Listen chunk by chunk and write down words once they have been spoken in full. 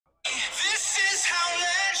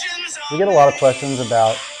We get a lot of questions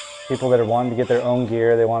about people that are wanting to get their own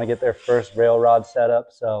gear. They want to get their first rail rod setup.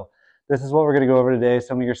 So this is what we're going to go over today,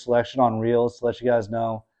 some of your selection on reels to let you guys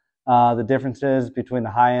know the differences between the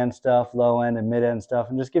high-end stuff, low-end, and mid-end stuff,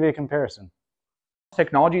 and just give you a comparison.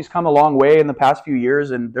 Technology's come a long way in the past few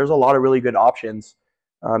years, and there's a lot of really good options.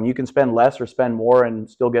 You can spend less or spend more and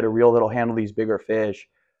still get a reel that'll handle these bigger fish.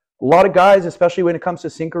 A lot of guys, especially when it comes to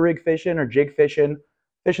sinker rig fishing or jig fishing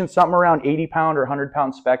something around 80-pound or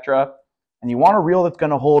 100-pound spectra, and you want a reel that's going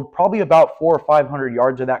to hold probably about 400 or 500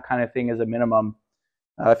 yards of that kind of thing as a minimum.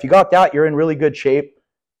 If you got that, you're in really good shape.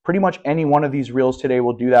 Pretty much any one of these reels today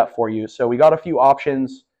will do that for you. So we got a few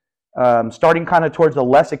options. Starting kind of towards the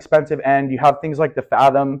less expensive end, you have things like the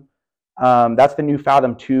Fathom. That's the new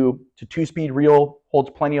Fathom 2. It's a 2-speed reel, holds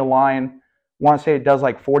plenty of line. I want to say it does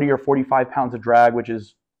like 40 or 45 pounds of drag, which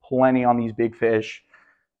is plenty on these big fish.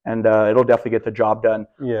 And it'll definitely get the job done.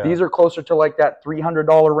 Yeah. These are closer to like that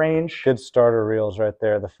 $300 range. Good starter reels right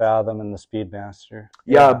there, the Fathom and the Speedmaster.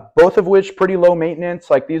 Yeah, both of which pretty low maintenance.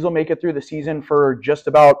 Like these will make it through the season for just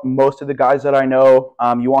about most of the guys that I know.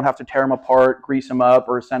 You won't have to tear them apart, grease them up,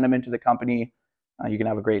 or send them into the company. You can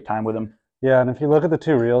have a great time with them. Yeah, and if you look at the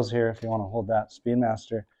two reels here, if you want to hold that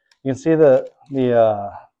Speedmaster, you can see the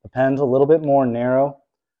pen's a little bit more narrow.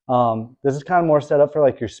 This is kind of more set up for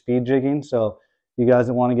like your speed jigging. So you guys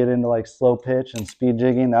that want to get into like slow pitch and speed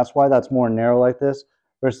jigging, that's why that's more narrow like this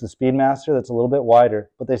versus the Speedmaster that's a little bit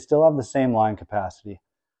wider, but they still have the same line capacity.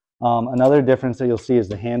 Another difference that you'll see is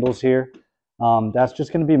the handles here. That's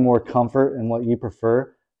just going to be more comfort and what you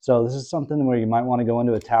prefer. So this is something where you might want to go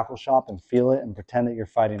into a tackle shop and feel it and pretend that you're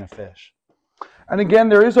fighting a fish. And again,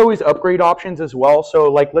 there is always upgrade options as well.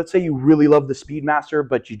 So like, let's say you really love the Speedmaster,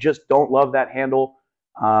 but you just don't love that handle.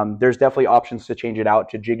 There's definitely options to change it out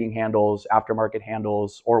to jigging handles, aftermarket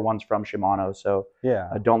handles, or ones from Shimano. So yeah,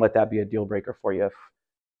 don't let that be a deal breaker for you.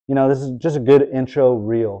 You know, this is just a good intro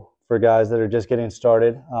reel for guys that are just getting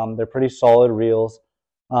started. They're pretty solid reels.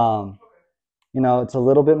 You know, it's a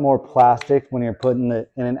little bit more plastic when you're putting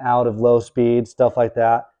it in and out of low speed, stuff like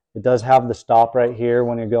that. It does have the stop right here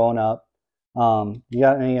when you're going up. You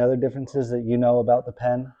got any other differences that you know about the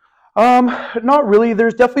pen? Not really.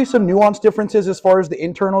 There's definitely some nuanced differences as far as the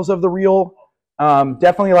internals of the reel.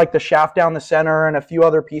 Definitely like the shaft down the center and a few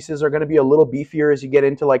other pieces are going to be a little beefier as you get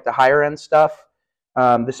into like the higher end stuff.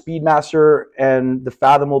 The Speedmaster and the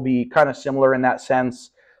Fathom will be kind of similar in that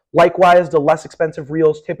sense. Likewise, the less expensive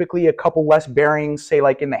reels, typically a couple less bearings, say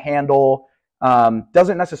like in the handle.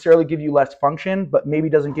 Doesn't necessarily give you less function, but maybe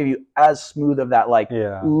doesn't give you as smooth of that like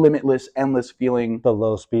limitless, endless feeling. The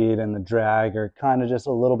low speed and the drag are kind of just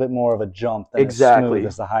a little bit more of a jump than as smooth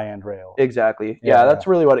as the high-end rail. Exactly. Yeah, that's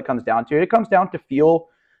really what it comes down to. It comes down to feel.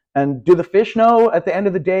 And do the fish know at the end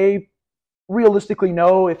of the day, realistically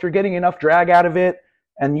know if you're getting enough drag out of it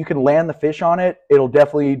and you can land the fish on it, it'll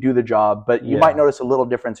definitely do the job. But you might notice a little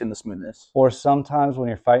difference in the smoothness. Or sometimes when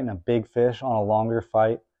you're fighting a big fish on a longer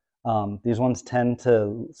fight, these ones tend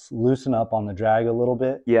to loosen up on the drag a little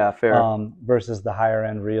bit. Yeah, fair. Versus the higher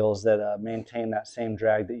end reels that maintain that same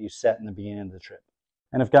drag that you set in the beginning of the trip.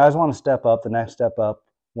 And if guys want to step up, the next step up,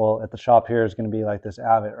 well, at the shop here is going to be like this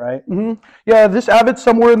Avid, right? Yeah, this Avid's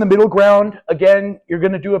somewhere in the middle ground. Again, you're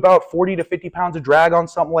going to do about 40 to 50 pounds of drag on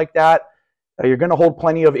something like that. You're going to hold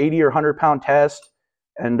plenty of 80 or 100 pound test,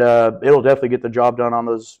 and it'll definitely get the job done on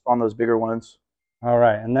those bigger ones. All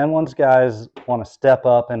right, and then once guys want to step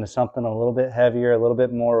up into something a little bit heavier, a little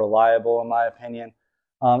bit more reliable in my opinion,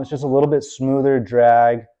 it's just a little bit smoother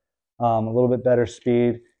drag, a little bit better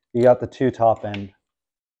speed. You got the two top end.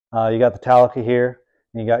 You got the Talica here,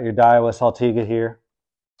 and you got your Daiwa Saltiga here.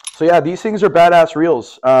 So yeah, these things are badass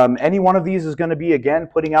reels. Any one of these is going to be, again,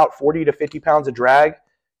 putting out 40 to 50 pounds of drag,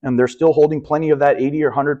 and they're still holding plenty of that 80 or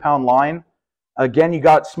 100 pound line. Again, you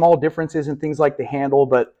got small differences in things like the handle,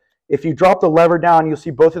 but if you drop the lever down, you'll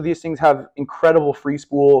see both of these things have incredible free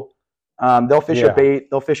spool. They'll fish a bait,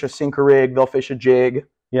 they'll fish a sinker rig, they'll fish a jig.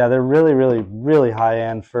 Yeah, they're really, really, really high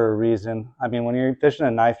end for a reason. I mean, when you're fishing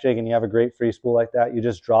a knife jig and you have a great free spool like that, you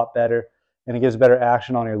just drop better and it gives better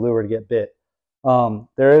action on your lure to get bit.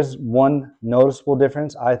 There is one noticeable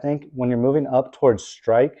difference, I think, when you're moving up towards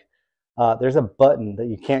strike. There's a button that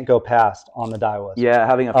you can't go past on the Daiwas. Yeah,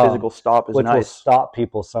 having a physical stop is which nice. Will stop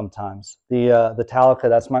people sometimes. The Talica,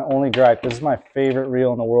 that's my only gripe. This is my favorite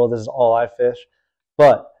reel in the world. This is all I fish.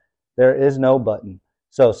 But there is no button.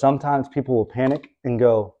 So sometimes people will panic and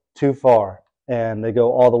go too far. And they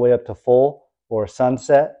go all the way up to full or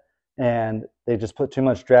sunset. And they just put too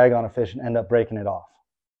much drag on a fish and end up breaking it off.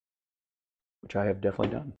 Which I have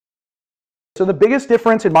definitely done. So the biggest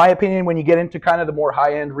difference, in my opinion, when you get into kind of the more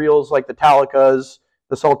high-end reels like the Talicas,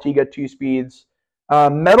 the Saltiga 2-speeds,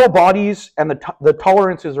 Metal bodies and the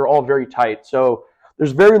tolerances are all very tight. So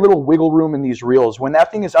there's very little wiggle room in these reels. When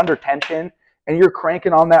that thing is under tension and you're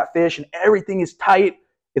cranking on that fish and everything is tight,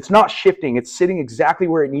 it's not shifting. It's sitting exactly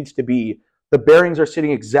where it needs to be. The bearings are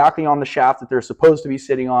sitting exactly on the shaft that they're supposed to be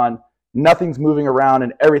sitting on. Nothing's moving around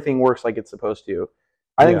and everything works like it's supposed to.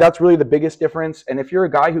 I think that's really the biggest difference. And if you're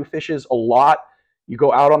a guy who fishes a lot, you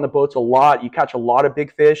go out on the boats a lot, you catch a lot of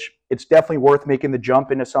big fish, it's definitely worth making the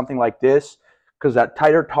jump into something like this, because that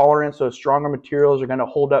tighter tolerance, those stronger materials are going to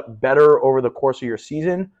hold up better over the course of your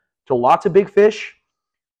season to lots of big fish.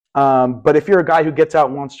 But if you're a guy who gets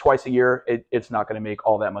out once, twice a year, it's not going to make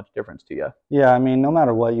all that much difference to you. Yeah, I mean, no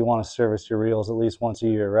matter what, you want to service your reels at least once a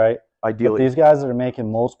year, right? Ideally. But these guys that are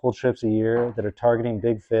making multiple trips a year, that are targeting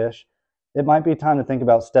big fish, it might be time to think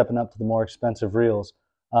about stepping up to the more expensive reels,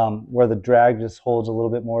 where the drag just holds a little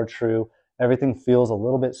bit more true. Everything feels a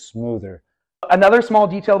little bit smoother. Another small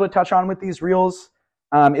detail to touch on with these reels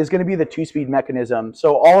is going to be the two-speed mechanism.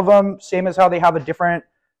 So all of them, same as how they have a different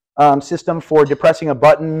system for depressing a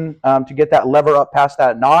button to get that lever up past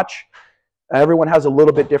that notch. Everyone has a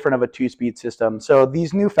little bit different of a two-speed system. So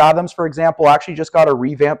these new Fathoms, for example, actually just got a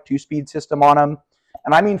revamped two-speed system on them.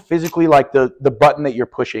 And I mean physically, like the button that you're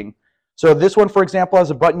pushing. So this one, for example,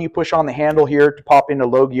 has a button you push on the handle here to pop into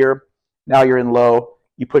low gear. Now you're in low.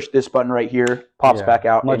 You push this button right here, pops back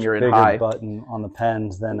out, and you're in high. Much bigger button on the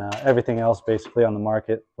pens than everything else basically on the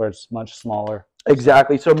market, where it's much smaller.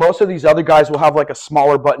 Exactly. So most of these other guys will have like a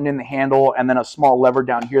smaller button in the handle and then a small lever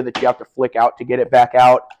down here that you have to flick out to get it back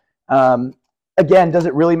out. Again, does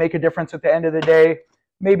it really make a difference at the end of the day?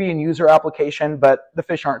 Maybe in user application, but the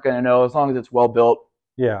fish aren't going to know. As long as it's well built,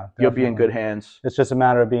 yeah, you'll be in good hands. It's just a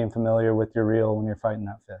matter of being familiar with your reel when you're fighting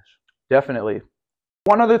that fish. Definitely.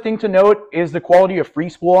 One other thing to note is the quality of free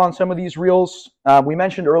spool on some of these reels. We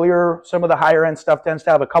mentioned earlier, some of the higher end stuff tends to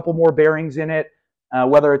have a couple more bearings in it,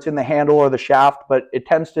 whether it's in the handle or the shaft, but it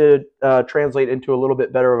tends to translate into a little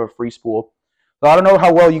bit better of a free spool. So I don't know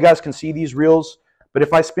how well you guys can see these reels, but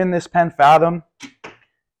if I spin this Penn Fathom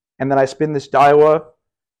and then I spin this Daiwa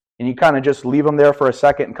and you kind of just leave them there for a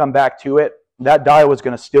second and come back to it, that Daiwa is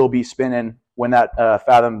going to still be spinning when that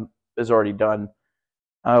Fathom is already done.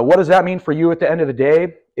 What does that mean for you at the end of the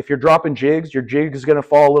day? If you're dropping jigs, your jig is going to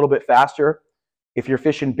fall a little bit faster. If you're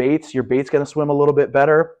fishing baits, your bait's going to swim a little bit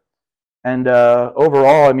better. And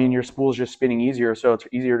overall, I mean, your spool's just spinning easier, so it's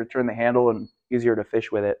easier to turn the handle and easier to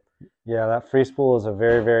fish with it. Yeah, that free spool is a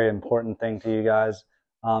very, very important thing to you guys.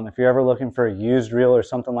 If you're ever looking for a used reel or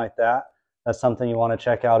something like that, that's something you want to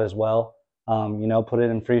check out as well. You know, put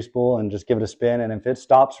it in free spool and just give it a spin. And if it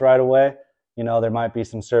stops right away, you know, there might be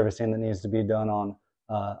some servicing that needs to be done on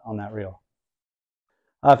that reel.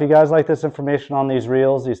 If you guys like this information on these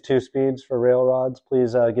reels, these 2-speeds for rail rods,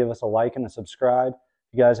 please give us a like and a subscribe.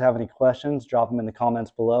 If you guys have any questions, drop them in the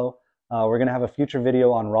comments below. We're going to have a future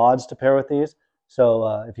video on rods to pair with these.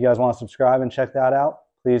 So if you guys want to subscribe and check that out,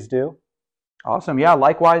 please do. Awesome. Yeah,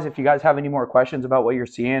 likewise, if you guys have any more questions about what you're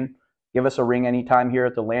seeing, give us a ring anytime here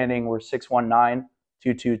at the landing. We're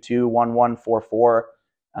 619-222-1144.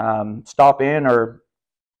 Stop in or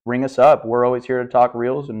ring us up. We're always here to talk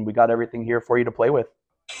reels, and we got everything here for you to play with.